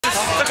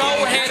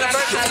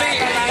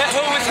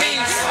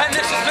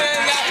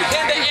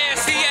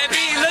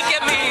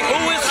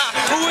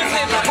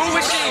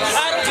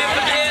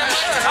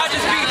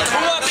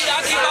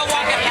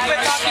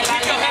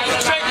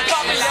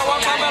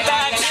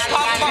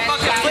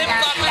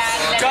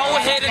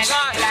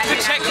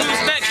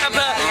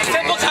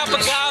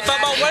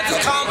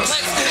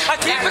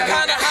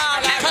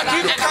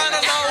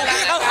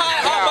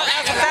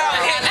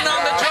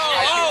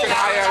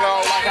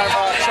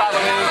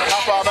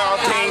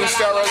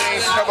Sterling,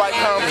 everybody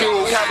come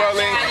through,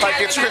 Caroline, like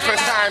it's Christmas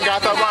time,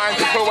 got the rhyme,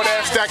 but with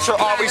that stack, you're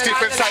always deep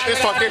inside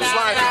this fucking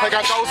slime, like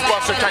a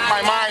Ghostbuster, check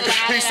my mind,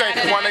 he say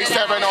 187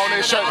 on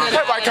his shirt,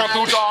 everybody come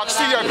through, dog,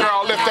 see a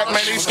girl, lift that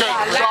mini skirt,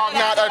 dog,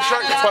 not a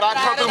jerk, but I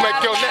come through, make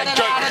your neck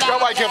jerk,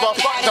 yo, I give a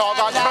fuck, dog,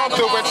 I come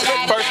through and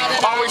spit first,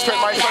 always spit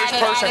my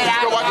first person,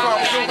 yo, I come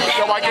through,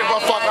 yo, I give a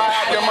fuck, I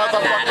have your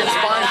motherfucking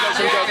spine,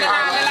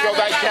 yo,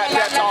 that cat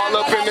that's all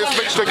up in this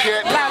mixture,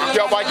 kid,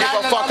 yo, I give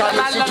a fuck, I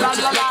listen to